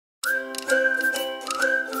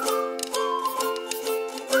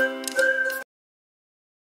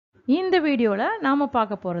இந்த வீடியோல நாம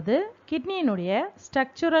பார்க்க போறது கிட்னியினுடைய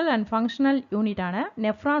ஸ்ட்ரக்சரல் அண்ட் ஃபங்க்ஷனல் யூனிட்டான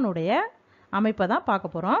நெஃப்ரான் உடைய அமைப்பை தான்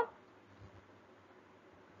பார்க்க போறோம்.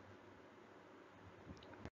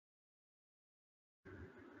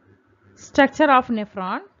 Structure of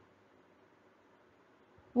nephron.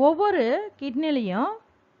 ஒவ்வொரு கிட்னிலையும்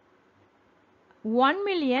 1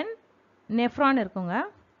 மில்லியன் நெஃப்ரான் இருக்குங்க.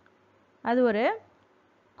 அது ஒரு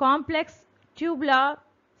காம்ப்ளெக்ஸ் டியூபுலார்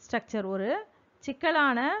ஸ்ட்ரக்சர், ஒரு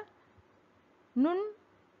சிக்கலான நுண்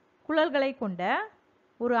குழல்களை கொண்ட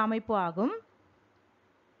ஒரு அமைப்பு ஆகும்.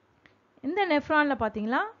 இந்த நெஃப்ரான்ல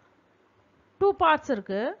பார்த்தீங்களா 2 பார்ட்ஸ்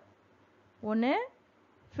இருக்கு. ஒன்று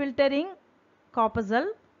ஃபில்டரிங் கார்பசல்,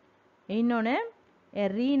 இன்னொன்று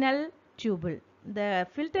ரீனல் டியூபிள். இந்த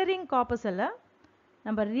ஃபில்டரிங் கார்பசலை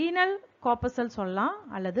நம்ம ரீனல் கார்பசல் சொல்லலாம்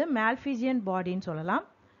அல்லது மால்ஃபிஜியன் பாடின்னு சொல்லலாம்.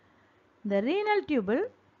 இந்த ரீனல் டியூபிள்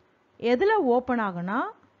எதில் ஓப்பன் ஆகுனா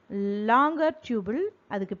லாங்கர் டியூபிள்,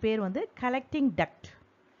 அதுக்கு பேர் வந்து கலெக்டிங் டக்ட்.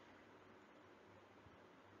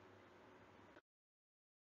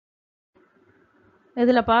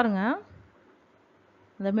 இதில் பாருங்க,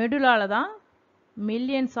 இந்த மெடுலால தான்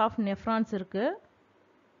மில்லியன்ஸ் ஆஃப் நெஃப்ரான்ஸ் இருக்கு.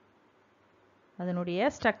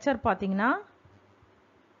 அதனுடைய ஸ்ட்ரக்சர் பார்த்தீங்கன்னா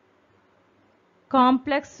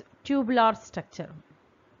காம்ப்ளெக்ஸ் டியூபுலார் ஸ்ட்ரக்சர்.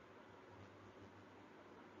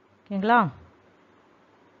 ஓகேங்களா?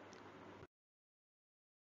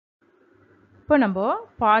 இப்போ நம்ம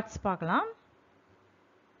பார்ட்ஸ் பார்க்கலாம்.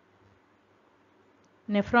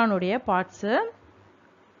 நெஃப்ரானுடைய பார்ட்ஸு.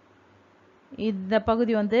 இந்த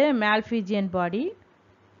பகுதி வந்து மால்ஃபிஜியன் பாடி,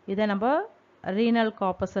 இதை நம்ம ரீனல்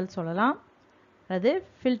கார்பசல் சொல்லலாம், அது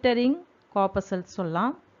ஃபில்டரிங் கார்பசல்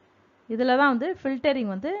சொல்லலாம். இதில் தான் வந்து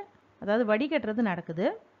ஃபில்டரிங் வந்து அதாவது வடிகட்டுறது நடக்குது.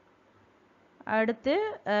 அடுத்து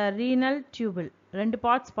ரீனல் டியூபிள். 2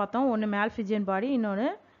 பார்ட்ஸ் பார்த்தோம், ஒன்று மால்ஃபிஜியன் பாடி, இன்னொன்று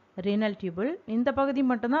ரீனல் டியூபிள். இந்த பகுதி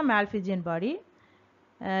மட்டும்தான் மால்ஃபிஜியன் பாடி.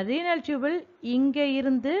 ரீனல் டியூபிள் இங்கே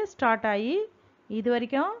இருந்து ஸ்டார்ட் ஆகி இது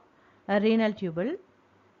வரைக்கும் ரீனல் டியூபிள்.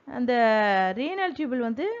 அந்த ரீனல் டியூபிள்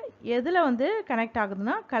வந்து எதில் வந்து கனெக்ட்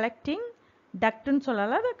ஆகுதுன்னா கலெக்டிங் டக்ட்னு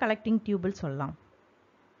சொல்லலாம், அது கலெக்டிங் டியூபிள் சொல்லலாம்.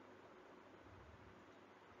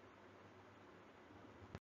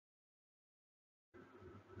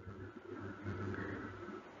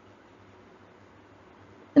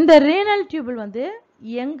 இந்த ரீனல் டியூபிள் வந்து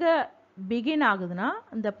எங்கே பிகின் ஆகுதுன்னா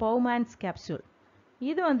இந்த பவுமேன்ஸ் கேப்சூல்.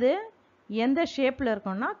 இது வந்து எந்த ஷேப்பில்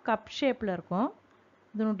இருக்கும்னா கப் ஷேப்பில் இருக்கும்.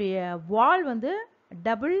 இதனுடைய வால் வந்து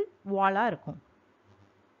டபுள் வாலாக இருக்கும்.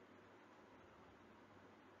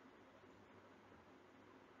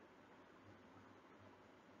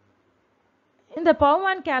 இந்த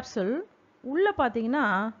பவுமேன் கேப்சூல் உள்ளே பார்த்தீங்கன்னா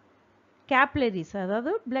கேப்லரிஸ்,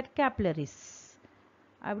 அதாவது பிளட் கேப்லரிஸ்,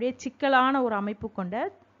 அப்படியே சிக்கலான ஒரு அமைப்பு கொண்ட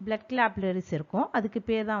பிளட் கேப்லரிஸ் இருக்கும். அதுக்கு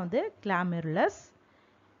பேர் தான் வந்து glomerulus.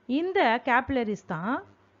 இந்த கேப்லரிஸ் தான்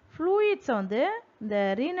ஃப்ளூயிட்ஸை வந்து இந்த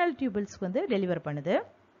ரீனல் டியூபிள்ஸ்க்கு வந்து டெலிவர் பண்ணுது.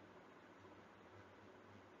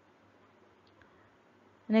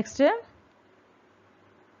 நெக்ஸ்ட்டு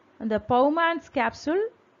இந்த பவுமேன்ஸ் கேப்சூல்,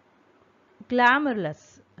 glomerulus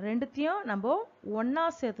ரெண்டுத்தையும் நம்ம ஒன்றா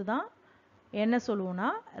சேர்த்து தான் என்ன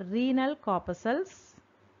சொல்லுவோம்னா ரீனல் கார்பசல்ஸ்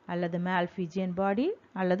அல்லது மால்ஃபிஜியன் பாடி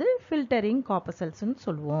அல்லது ஃபில்டரிங் கார்பசல்ஸ்னு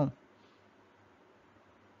சொல்லுவோம்.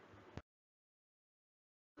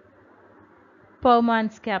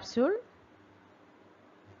 பவுமேன்ஸ் கேப்சூல்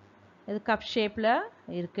இது கப் ஷேப்பில்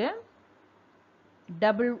இருக்கு,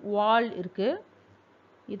 டபுள் வால் இருக்கு.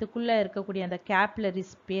 இதுக்குள்ளே இருக்கக்கூடிய அந்த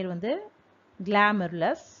கேப்லரிஸ் பேர் வந்து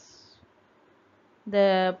glomerulus. இந்த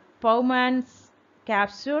பவுமேன்ஸ்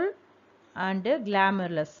கேப்சூல் அண்டு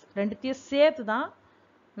glomerulus ரெண்டுத்தையும் சேர்த்து தான்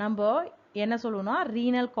நம்ம என்ன சொல்லுவோம்னா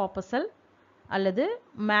ரீனல் கார்பசல் அல்லது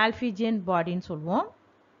மால்ஃபிஜியன் பாடின்னு சொல்லுவோம்.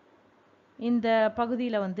 இந்த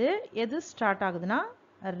பகுதியில் வந்து எது ஸ்டார்ட் ஆகுதுன்னா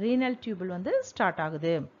ரீனல் டியூபிள் வந்து ஸ்டார்ட்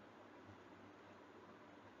ஆகுது.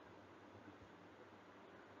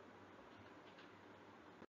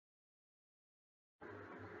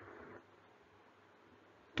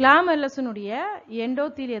 glomerulus-னுடைய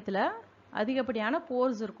எண்டோத்தீலியத்தில் அதிகப்படியான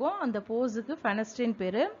போர்ஸ் இருக்கும். அந்த போர்ஸுக்கு ஃபெனஸ்ட்ரின்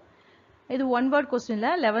பேர். இது 1 வேர்ட் கொஸ்டினில்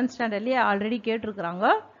 11th ஸ்டாண்டர்ட்லேயே ஆல்ரெடி கேட்டிருக்கிறாங்க,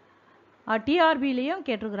 டிஆர்பிலையும்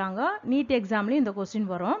கேட்டிருக்கிறாங்க, நீட் எக்ஸாம்லேயும் இந்த கொஸ்டின்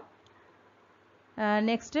வரும்.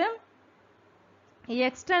 Next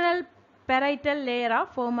external parietal layer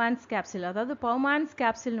of பவுமேன்ஸ் capsule, அதாவது பவுமேன்ஸ்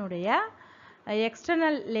கேப்சூலினுடைய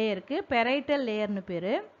எக்ஸ்டர்னல் லேயருக்கு பெரைட்டல் லேயர்னு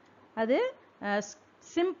பேர். அது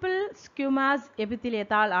சிம்பிள் ஸ்கியூமாஸ்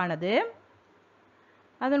எபித்திலியத்தால் ஆனது.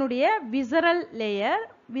 அதனுடைய visceral layer,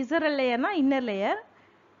 visceral லேயர்னா inner layer,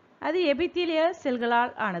 அது எபித்திலிய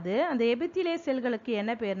செல்களால் ஆனது. அந்த எபித்திலிய செல்களுக்கு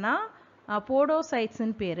என்ன பேர்னா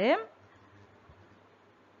போடோசைட்ஸ்ன்னு பேர்.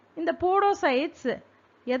 இந்த போடோசைட்ஸ்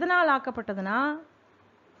எதனால் ஆக்கப்பட்டதுன்னா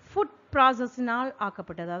foot ப்ராசஸினால்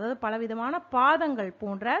ஆக்கப்பட்டது. அதாவது பலவிதமான பாதங்கள்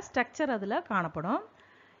போன்ற ஸ்ட்ரக்சர் அதில் காணப்படும்.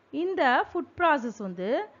 இந்த ஃபுட் ப்ராசஸ் வந்து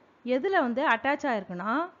எதில் வந்து attach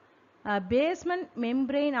ஆகிருக்குன்னா basement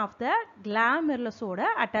membrane of the கிளாமெருலஸோட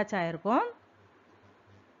attach ஆகிருக்கும்.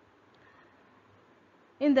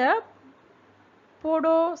 இந்த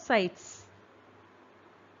போடோசைட்ஸ்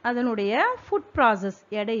அதனுடைய ஃபுட் ப்ராசஸ்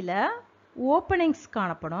இடையில ஓப்பனிங்ஸ்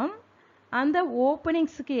காணப்படும். அந்த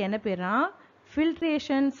ஓப்பனிங்ஸுக்கு என்ன பேர்னா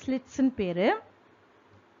ஃபில்ட்ரேஷன் ஸ்லிட்ஸ்ன்னு பேர்.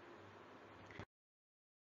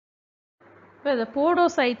 இப்போ இந்த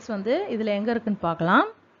போடோசைட்ஸ் வந்து இதில் எங்கே இருக்குன்னு பார்க்கலாம்.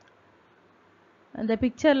 இந்த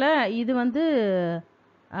பிக்சரில் இது வந்து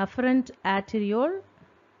அஃபரண்ட் ஆர்டரியோல்,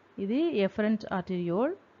 இது எஃபரண்ட்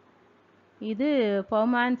ஆர்டரியோல், இது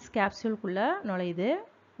பவுமான்ஸ் கேப்சூலுக்குள்ளே நுழையுது.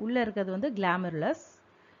 உள்ளே இருக்கிறது வந்து கிளாமெருலஸ்.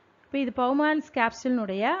 இப்போ இது பவுமான்ஸ்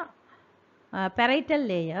கேப்சூலினுடைய பெரைட்டல்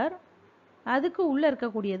லேயர். அதுக்கு உள்ளே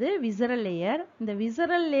இருக்கக்கூடியது விசரல் லேயர். இந்த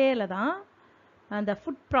விசரல் லேயரில் தான் அந்த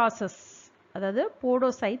ஃபுட் ப்ராசஸ் அதாவது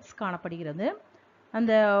போடோசைட்ஸ் காணப்படுகிறது.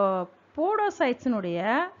 அந்த போடோசைட்ஸினுடைய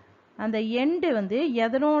அந்த எண்டு வந்து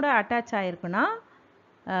எதனோட அட்டாச் ஆகிருக்குன்னா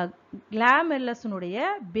கிளாமெருலஸினுடைய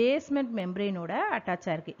பேஸ்மெண்ட் மெம்பரெயினோட அட்டாச்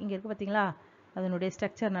ஆகிருக்கு. இங்கே இருக்குது பார்த்தீங்களா, அதனுடைய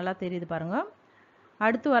ஸ்ட்ரக்சர் நல்லா தெரியுது பாருங்கள்.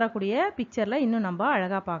 அடுத்து வரக்கூடிய பிக்சரில் இன்னும் நம்ம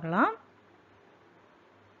அழகாக பார்க்கலாம்.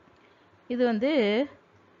 இது வந்து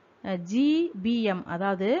ஜிபிஎம்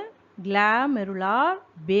அதாவது கிளாமெருலார்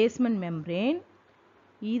பேஸ்மெண்ட் மெம்பரெயின்.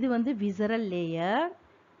 இது வந்து விசரல் லேயர்.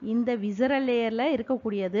 இந்த விசரல் லேயரில்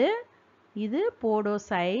இருக்கக்கூடியது இது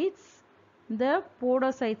போடோசைட்ஸ். இந்த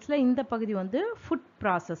போடோசைட்ஸில் இந்த பகுதி வந்து ஃபுட்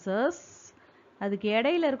ப்ராசஸஸ். அதுக்கு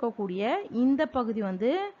இடையில இருக்கக்கூடிய இந்த பகுதி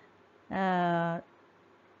வந்து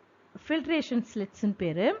ஃபில்ட்ரேஷன் ஸ்லிட்ஸ்ன்னு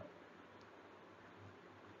பேர்.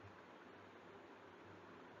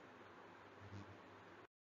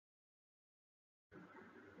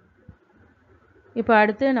 இப்போ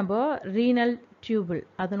அடுத்து நம்ம ரீனல் டியூபிள்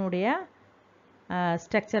அதனுடைய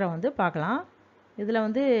ஸ்ட்ரக்சரை வந்து பார்க்கலாம். இதில்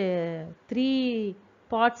வந்து 3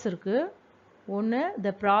 பார்ட்ஸ் இருக்குது. ஒன்று த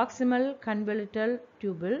ப்ராக்சிமல் கன்வல்யூட்டல்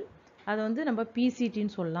டியூபிள், அதை வந்து நம்ம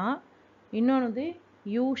பிசிடின்னு சொல்லலாம். இன்னொன்று வந்து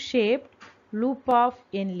you shaped loop of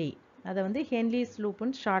Henle, அதை வந்து ஹென்லிஸ்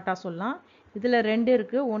லூப்புன்னு ஷார்ட்டாக சொல்லலாம். இதில் 2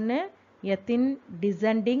 இருக்குது. ஒன்று எத்தின்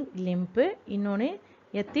டிசெண்டிங் லிம்ப்பு, இன்னொன்று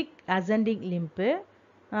எத்திக் அசெண்டிங் லிம்ப்பு.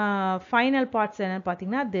 ஃபைனல் பார்ட்ஸ் என்னென்னு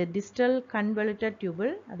பார்த்தீங்கன்னா த டிஸ்டல் கன்வல்யூட்டட்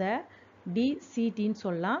டியூபிள், அதை டிசிடின்னு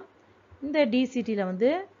சொல்லலாம். இந்த டிசிடியில் வந்து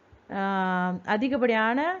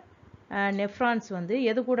அதிகப்படியான நெஃப்ரான்ஸ் வந்து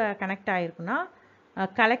எது கூட கனெக்ட் ஆகிருக்குன்னா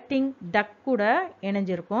கலெக்டிங் டக் கூட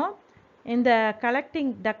இணைஞ்சிருக்கும். இந்த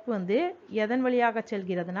கலெக்டிங் டக் வந்து எதன் வழியாக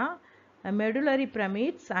செல்கிறதுனா மெடுலரி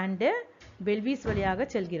பிரமிட்ஸ் அண்டு பெல்விஸ் வழியாக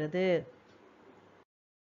செல்கிறது.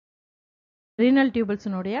 ரீனல்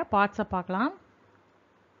டியூபிள்ஸினுடைய பார்ட்ஸை பார்க்கலாம்.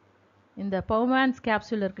 இந்த பவுமான்ஸ்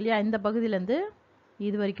கேப்சூல் இருக்கு இல்லையா, இந்த பகுதியிலேருந்து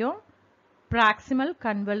இது வரைக்கும் ப்ராக்சிமல்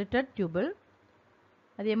கன்வல்யூட்டட் டியூபிள்.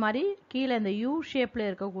 அதே மாதிரி கீழே இந்த யூ ஷேப்பில்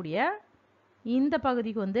இருக்கக்கூடிய இந்த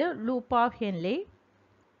பகுதிக்கு வந்து லூப் ஆஃப் ஹென்லே.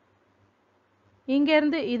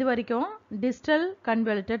 இங்கேருந்து இது வரைக்கும் டிஸ்டல்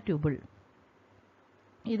கன்வல்யூட்டட் டியூபிள்.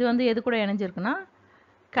 இது வந்து எது கூட இணைஞ்சிருக்குன்னா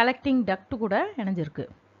கலெக்டிங் டக்ட் கூட இணைஞ்சிருக்கு.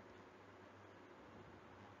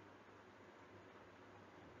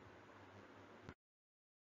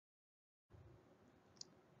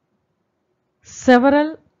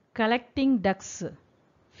 செவரல் கலெக்டிங் டக்ஸ்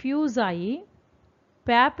ஃபியூஸ் ஆகி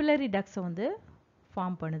பேப்புலரி டக்ஸை வந்து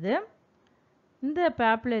ஃபார்ம் பண்ணுது. இந்த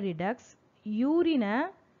பேப்புலரி டக்ஸ் யூரினை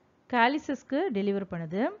காலிசஸ்க்கு டெலிவர்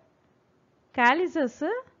பண்ணுது. காலிசஸ்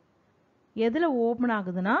எதில் ஓப்பன்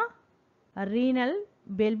ஆகுதுன்னா ரீனல்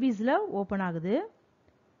பெல்விஸில் ஓப்பன் ஆகுது.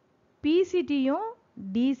 பிசிடியும்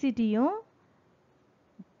டிசிடியும்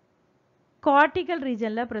கார்டிகல்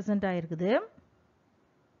ரீஜனில் ப்ரெசென்ட் ஆகிருக்குது.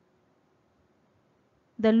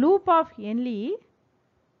 த லூப் ஆஃப் ஹென்லி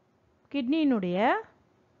கிட்னியினுடைய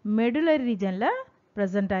மெடுலரி ரீஜனில்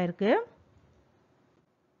ப்ரெசென்ட் ஆகிருக்கு.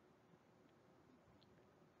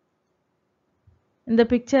 இந்த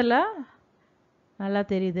பிக்சரில் நல்லா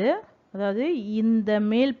தெரியுது. அதாவது இந்த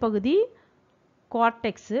மேல் பகுதி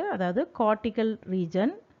கார்டெக்ஸு அதாவது கார்டிகல்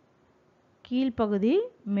ரீஜன், கீழ்ப்பகுதி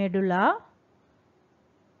மெடுலா.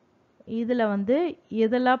 இதில் வந்து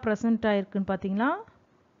எதெல்லாம் ப்ரெசென்ட் ஆகிருக்குன்னு பார்த்தீங்கன்னா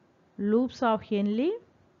loops of Henle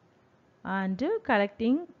and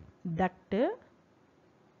collecting duct.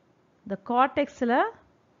 இந்த கார்டெக்ஸில்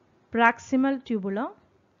ப்ராக்சிமல் டியூபுலும்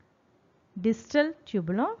டிஸ்டல்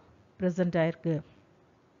டியூபுலும் ப்ரெசென்ட் ஆகிருக்கு.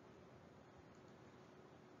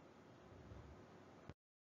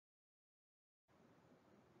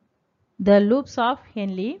 The loops of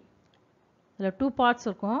Henle, இதில் 2 பார்ட்ஸ்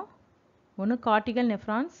இருக்கும். ஒன்று கார்டிகல்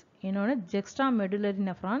நெஃப்ரான்ஸ், இன்னொன்று ஜெக்ஸ்ட்ரா மெடுலரி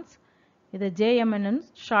நெஃப்ரான்ஸ். இதை JMN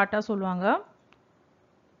ஷார்ட்டாக சொல்லுவாங்க.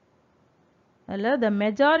 அதில் the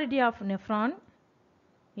majority of nephron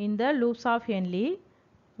in the loops of Henle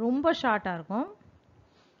ரொம்ப ஷார்ட்டாக இருக்கும்.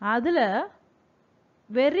 அதில்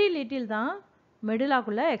வெரி லிட்டில் தான்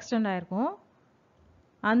மெடுலாக்குள்ளே எக்ஸ்டெண்ட் ஆகிருக்கும்.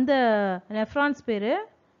 அந்த நெஃப்ரான்ஸ் பேர்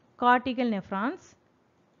cortical nephrons.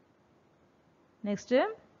 Next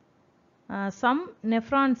some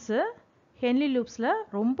நெஃப்ரான்ஸு Henle லூப்ஸில்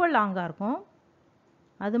ரொம்ப லாங்காக இருக்கும்.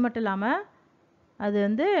 அது மட்டும் இல்லாமல் அது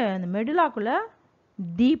வந்து அந்த மெடுலாக்குள்ளே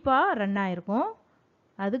டீப்பாக ரன் ஆகிருக்கும்.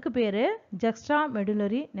 அதுக்கு பேர் ஜக்ஸ்ட்ரா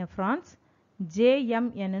மெடுலரி நெஃப்ரான்ஸ்,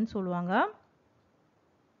 JMN சொல்லுவாங்க.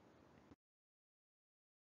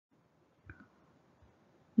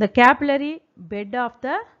 The capillary bed of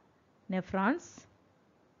the nephrons.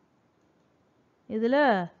 இதில்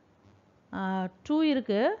 2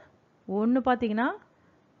 இருக்கு. ஒன்று பார்த்தீங்கன்னா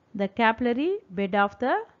the capillary bed of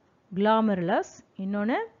the glomerulus,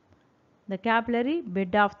 இன்னொன்று the capillary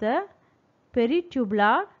bed of the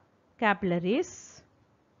peritubular capillaries.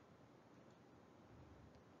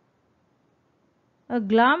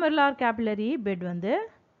 glomerular capillary bed வந்து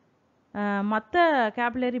மற்ற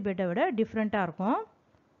capillary bedை விட டிஃப்ரெண்ட்டாக இருக்கும்.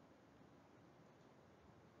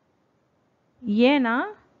 ஏன்னா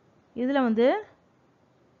இதில் வந்து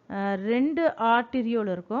 2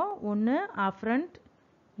 ஆர்டீரியோல் இருக்கும். ஒன்று அஃப்ரண்ட்,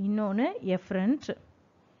 இன்னொன்று எஃப்ரண்ட்.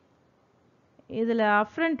 இதில்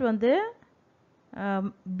அஃப்ரண்ட் வந்து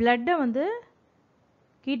பிளட்டை வந்து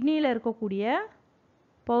கிட்னியில் இருக்கக்கூடிய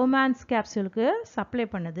பவுமேன்ஸ் கேப்சூலுக்கு சப்ளை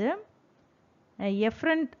பண்ணுது.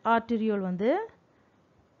 எஃப்ரண்ட் ஆர்டீரியோல் வந்து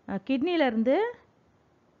கிட்னியிலேருந்து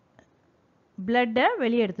பிளட்டை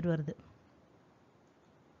வெளியே எடுத்துகிட்டு வருது.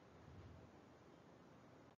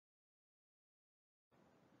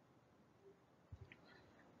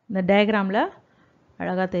 இந்த டயக்ராமில்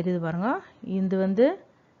அழகாக தெரியுது பாருங்கள். இது வந்து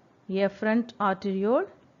எஃப்ரண்ட் ஆர்டீரியோல்,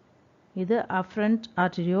 இது அஃப்ரண்ட்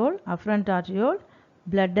ஆர்டீரியோல். அஃப்ரண்ட் ஆர்டீரியோல்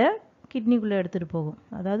பிளட்டை கிட்னிக்குள்ளே எடுத்துகிட்டு போகும்,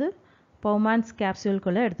 அதாவது பவுமேன்ஸ்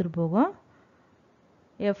கேப்சூலுக்குள்ளே எடுத்துகிட்டு போகும்.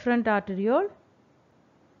 எஃப்ரண்ட் ஆர்டீரியோல்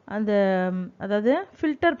அந்த அதாவது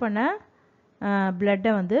ஃபில்டர் பண்ண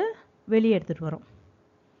பிளட்டை வந்து வெளியே எடுத்துகிட்டு வரும்.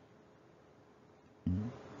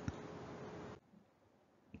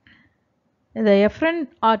 இந்த எஃப்ரண்ட்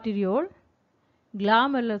ஆர்டீரியோல்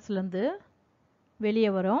கிளாமெருலஸ்லேருந்து வெளியே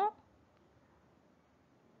வரும்.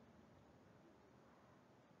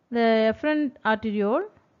 இந்த எஃப்ரண்ட் ஆர்டீரியோல்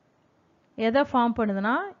எதை ஃபார்ம்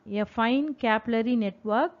பண்ணுதுன்னா எ ஃபைன் கேப்லரி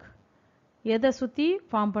நெட்வொர்க். எதை சுற்றி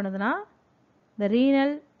ஃபார்ம் பண்ணுதுன்னா இந்த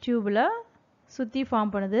ரீனல் டியூபில் சுற்றி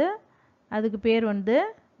ஃபார்ம் பண்ணுது. அதுக்கு பேர் வந்து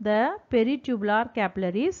த பெரிடியூபுலார்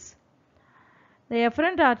கேப்லரிஸ். த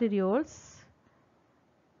எஃப்ரண்ட் ஆர்டீரியோல்ஸ்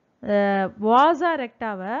வாசா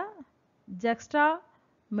ரெக்டாவை ஜக்ஸ்ட்ரா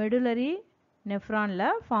மெடுலரி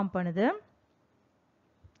நெஃப்ரானில் ஃபார்ம் பண்ணுது.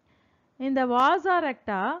 இந்த வாசா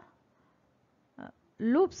ரெக்டா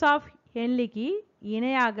லூப்ஸ் ஆஃப் ஹென்லிக்கு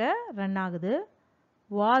இணையாக ரன் ஆகுது.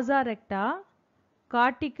 வாசா ரெக்டா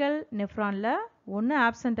கார்டிகல் நெஃப்ரானில் ஒன்று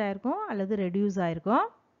ஆப்சண்ட் ஆகிருக்கும் அல்லது ரெடியூஸ் ஆகிருக்கும்.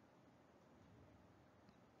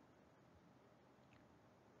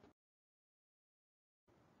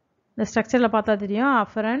 இந்த ஸ்ட்ரக்சரில் பார்த்தா தெரியும்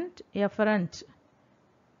அஃபரண்ட் எஃபரண்ட்.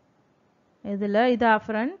 இதில் இது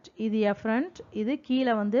அஃபரண்ட், இது எஃபரண்ட், இது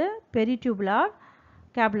கீழே வந்து பெரிடியூபுலார்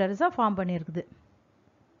கேபிலரிஸாக ஃபார்ம் பண்ணியிருக்குது.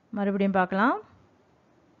 மறுபடியும் பார்க்கலாம்.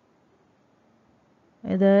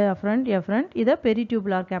 இது அஃபரண்ட் எஃபரண்ட், இதை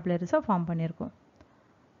பெரிடியூபுலார் கேபிலரிஸாக ஃபார்ம் பண்ணியிருக்கோம்.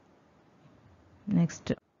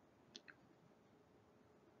 Next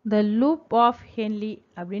the loop of Henle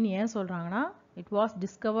அப்படின்னு ஏன் சொல்கிறாங்கன்னா it was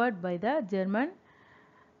discovered by the German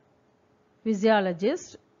physiologist.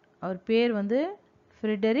 அவர் பேர் வந்து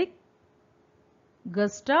ஃப்ரெடரிக்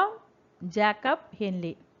கஸ்டாவ் ஜேக்கப்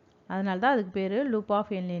ஹென்லி. அதனால தான் அதுக்கு பேர் லூப் ஆஃப்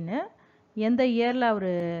ஹென்லின்னு. எந்த இயரில்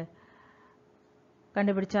அவர்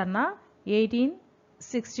கண்டுபிடிச்சார்னா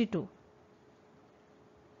 1862.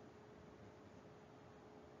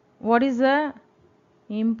 What is the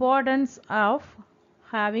importance of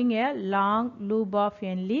having a long loop of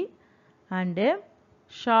Henle and a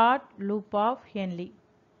short loop of Henle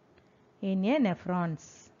in a nephrons?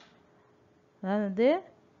 அதாவது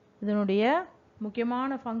இதனுடைய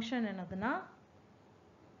முக்கியமான ஃபங்க்ஷன் என்னதுன்னா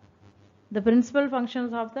the principal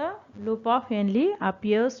functions of the loop of Henle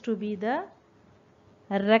appears to be the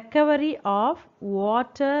recovery of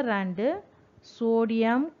water and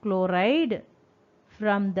sodium chloride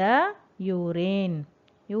from the urine.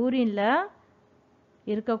 யூரின்ல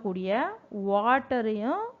இருக்கக்கூடிய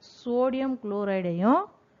வாட்டரையும் sodium குளோரைடையும்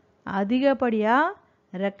அதிகப்படியாக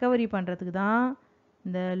recovery பண்ணுறதுக்கு தான்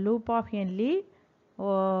இந்த loop of Henle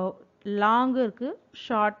லாங்கும் இருக்குது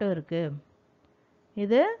ஷார்ட்டும் இருக்குது.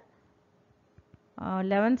 இது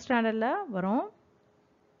 11th ஸ்டாண்டர்டில் வரும்.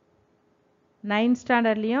 9th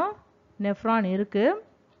ஸ்டாண்டர்ட்லேயும் நெஃப்ரான் இருக்குது.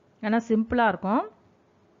 ஆனால் சிம்பிளாக இருக்கும்.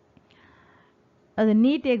 அது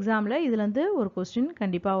நீட் எக்ஸாமில் இதுலேருந்து ஒரு கொஸ்டின்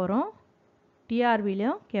கண்டிப்பாக வரும்.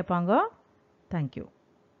 டிஆர்பிலையும் கேட்பாங்க. தேங்க்யூ.